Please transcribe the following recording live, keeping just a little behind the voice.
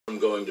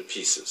going to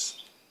pieces.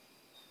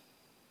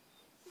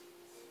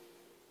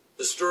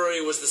 The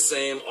story was the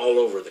same all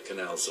over the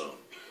Canal Zone.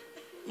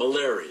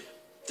 Malaria,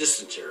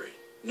 dysentery,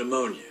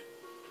 pneumonia.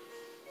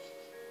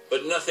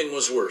 But nothing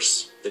was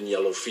worse than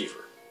yellow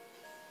fever.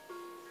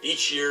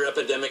 Each year,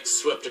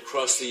 epidemics swept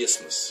across the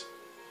isthmus,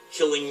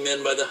 killing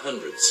men by the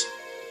hundreds,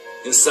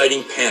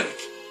 inciting panic,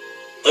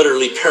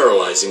 utterly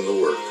paralyzing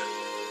the work.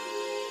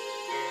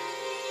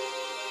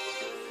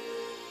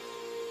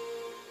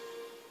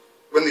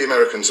 When the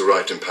Americans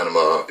arrived in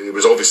Panama, it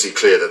was obviously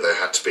clear that there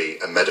had to be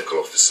a medical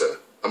officer.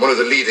 And one of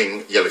the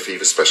leading yellow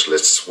fever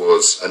specialists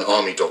was an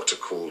army doctor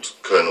called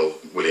Colonel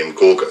William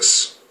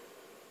Gorgas.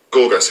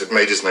 Gorgas had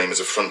made his name as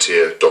a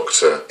frontier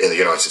doctor in the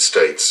United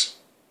States.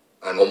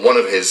 And on one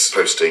of his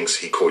postings,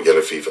 he caught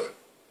yellow fever.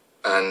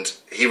 And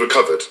he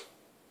recovered.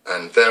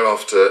 And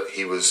thereafter,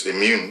 he was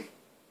immune.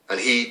 And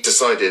he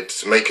decided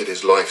to make it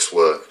his life's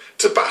work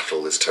to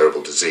battle this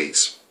terrible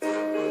disease.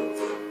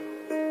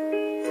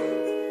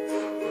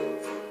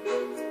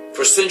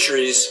 For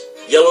centuries,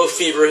 yellow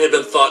fever had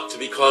been thought to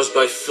be caused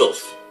by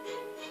filth,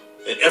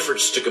 and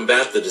efforts to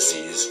combat the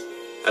disease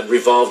had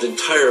revolved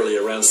entirely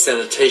around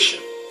sanitation.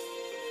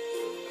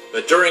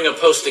 But during a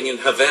posting in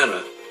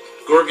Havana,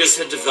 Gorgas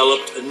had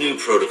developed a new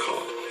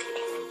protocol.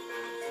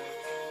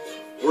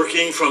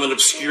 Working from an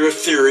obscure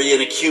theory in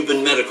a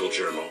Cuban medical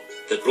journal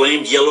that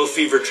blamed yellow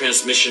fever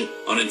transmission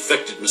on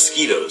infected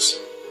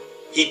mosquitoes,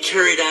 he'd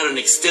carried out an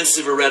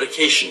extensive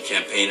eradication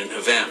campaign in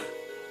Havana.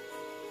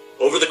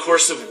 Over the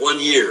course of 1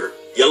 year,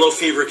 yellow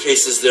fever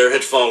cases there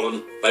had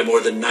fallen by more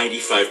than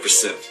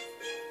 95%.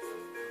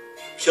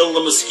 Kill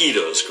the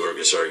mosquitoes,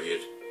 Gorgas argued,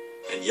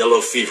 and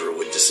yellow fever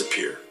would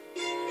disappear.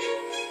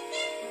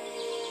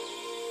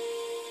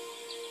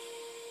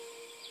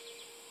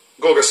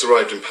 Gorgas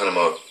arrived in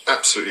Panama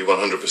absolutely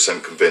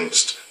 100%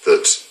 convinced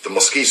that the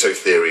mosquito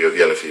theory of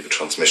yellow fever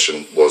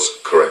transmission was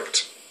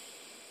correct.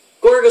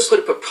 Gorgas put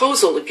a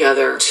proposal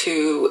together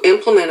to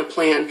implement a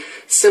plan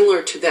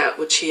similar to that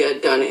which he had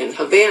done in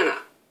Havana.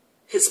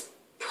 His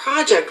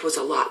project was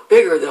a lot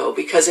bigger, though,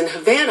 because in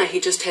Havana he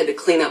just had to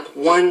clean up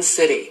one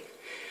city.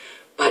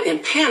 But in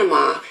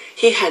Panama,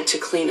 he had to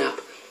clean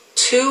up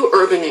 2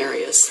 urban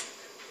areas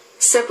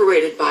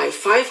separated by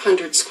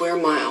 500 square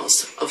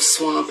miles of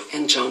swamp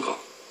and jungle.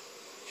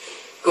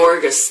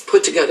 Gorgas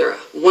put together a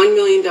 $1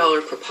 million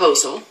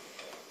proposal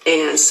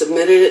and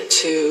submitted it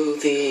to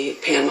the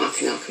Panama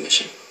Canal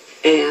Commission.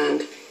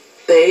 And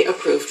they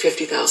approved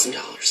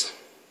 $50,000.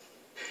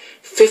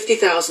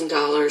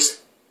 $50,000,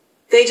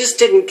 they just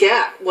didn't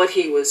get what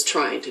he was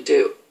trying to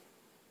do.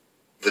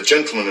 The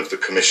gentlemen of the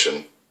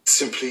commission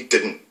simply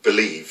didn't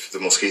believe the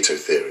mosquito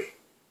theory.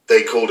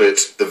 They called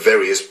it the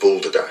veriest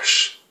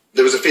balderdash.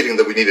 There was a feeling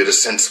that we needed a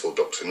sensible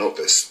doctor, not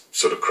this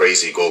sort of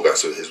crazy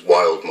Gorgas with his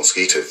wild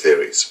mosquito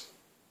theories.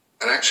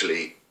 And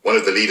actually, one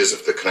of the leaders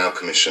of the Canal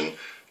Commission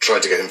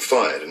tried to get him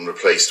fired and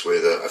replaced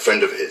with a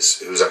friend of his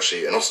who was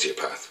actually an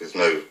osteopath with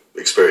no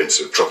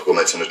experience of tropical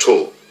medicine at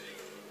all.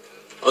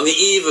 On the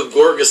eve of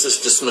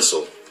Gorgas's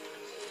dismissal,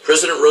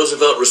 President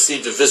Roosevelt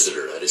received a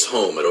visitor at his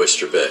home at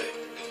Oyster Bay,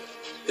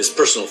 his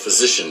personal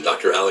physician,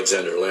 Dr.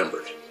 Alexander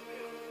Lambert.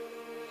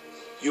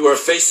 "You are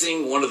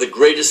facing one of the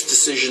greatest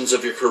decisions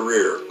of your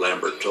career,"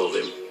 Lambert told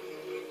him.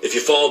 "If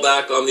you fall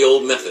back on the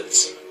old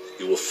methods,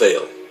 you will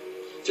fail,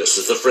 just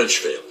as the French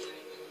failed.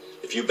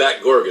 If you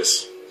back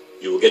Gorgas,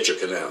 you will get your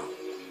canal."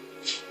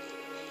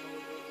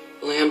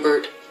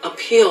 Lambert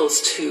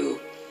appeals to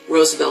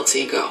Roosevelt's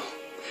ego.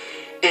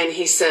 And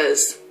he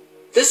says,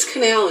 "This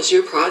canal is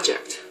your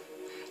project,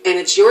 and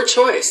it's your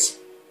choice."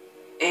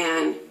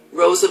 And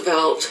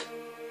Roosevelt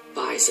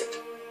buys it.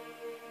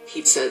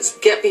 He says,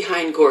 get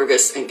behind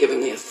Gorgas and give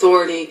him the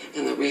authority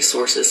and the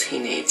resources he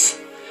needs.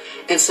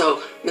 And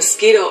so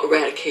mosquito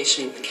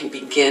eradication can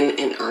begin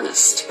in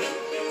earnest.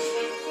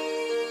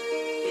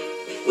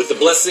 With the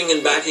blessing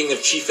and backing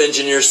of Chief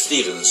Engineer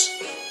Stevens,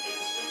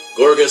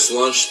 Gorgas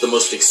launched the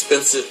most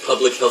expensive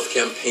public health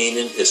campaign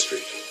in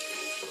history.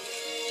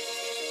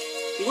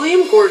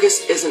 William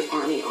Gorgas is an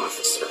Army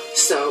officer,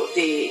 so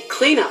the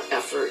cleanup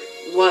effort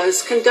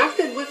was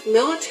conducted with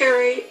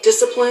military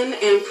discipline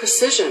and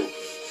precision.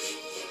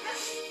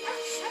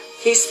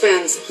 He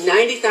spends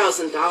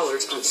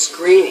 $90,000 on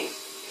screening.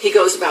 He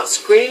goes about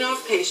screening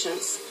off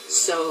patients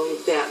so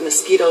that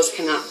mosquitoes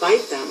cannot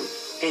bite them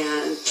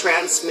and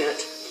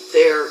transmit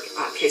their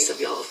case of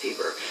yellow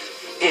fever.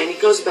 And he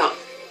goes about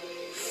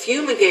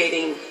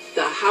fumigating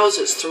the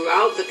houses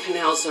throughout the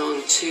canal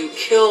zone to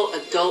kill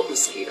adult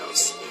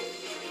mosquitoes.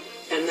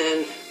 And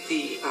then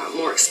the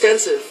more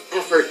extensive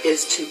effort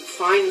is to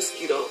find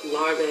mosquito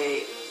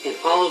larvae in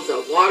all of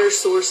the water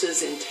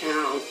sources in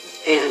town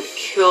and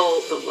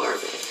kill the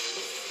larvae.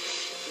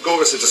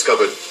 Gorgas had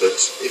discovered that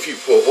if you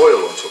pour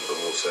oil on top of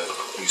the water,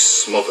 you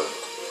smother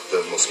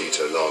the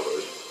mosquito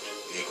larvae.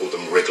 He called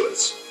them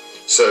wrigglers.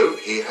 So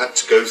he had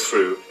to go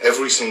through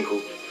every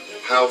single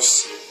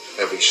house,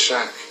 every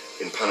shack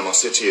in Panama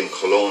City and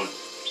Colón,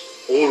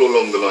 all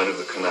along the line of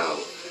the canal,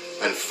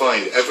 and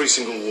find every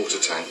single water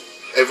tank,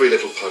 every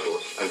little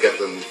puddle, and get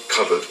them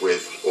covered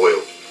with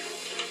oil.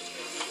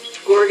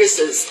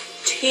 Gorgas's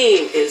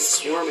team is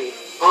swarming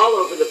all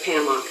over the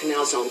Panama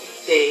Canal Zone.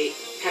 They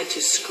had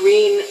to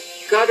screen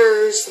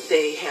gutters.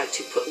 They had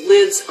to put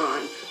lids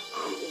on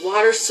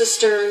water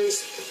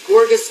cisterns.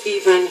 Gorgas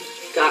even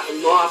got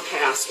a law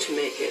passed to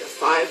make it a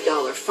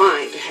 $5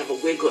 fine to have a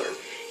wiggler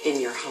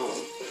in your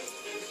home.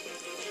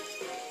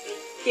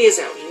 He is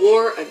at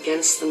war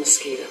against the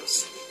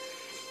mosquitoes,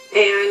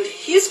 and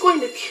he is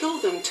going to kill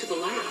them to the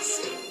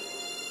last.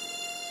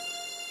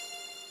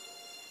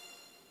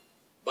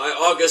 By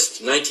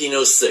August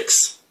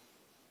 1906,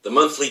 the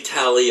monthly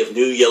tally of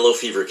new yellow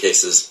fever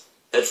cases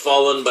had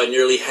fallen by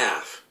nearly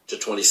half to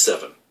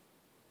 27.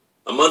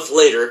 A month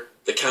later,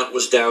 the count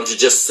was down to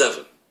just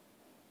 7.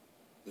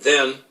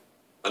 Then,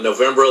 on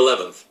November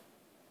 11th,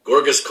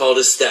 Gorgas called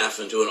his staff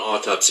into an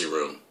autopsy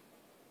room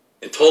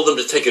and told them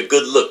to take a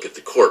good look at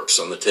the corpse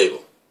on the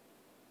table.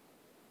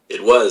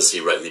 It was, he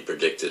rightly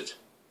predicted,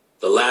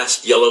 the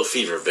last yellow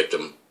fever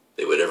victim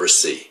they would ever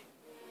see.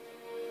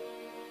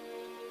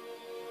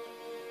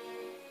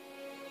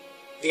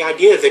 The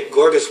idea that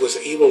Gorgas was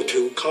able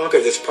to conquer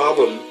this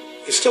problem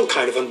is still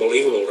kind of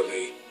unbelievable to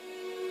me.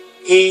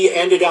 He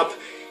ended up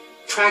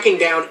tracking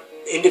down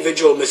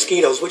individual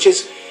mosquitoes, which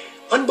is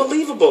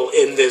unbelievable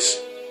in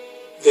this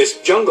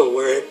jungle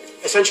where it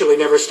essentially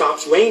never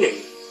stops raining.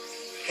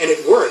 And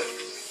it worked.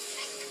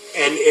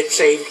 And it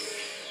saved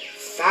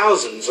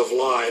thousands of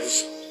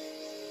lives.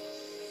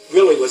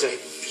 Really was a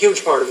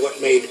huge part of what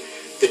made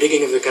the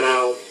digging of the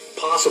canal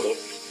possible.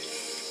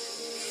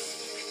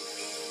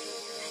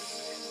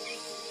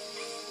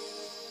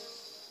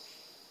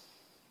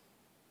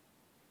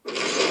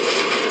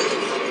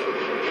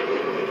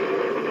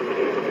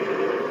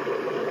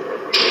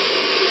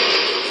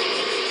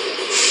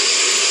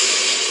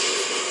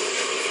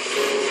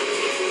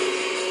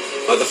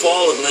 By the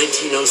fall of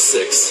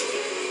 1906,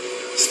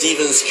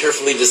 Stephen's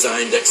carefully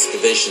designed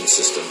excavation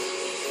system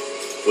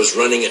was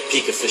running at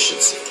peak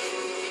efficiency.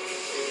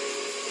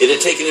 It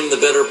had taken him the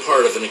better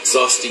part of an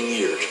exhausting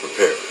year to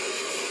prepare.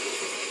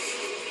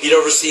 He'd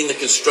overseen the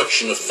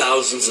construction of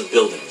thousands of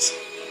buildings,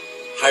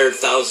 hired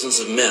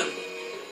thousands of men,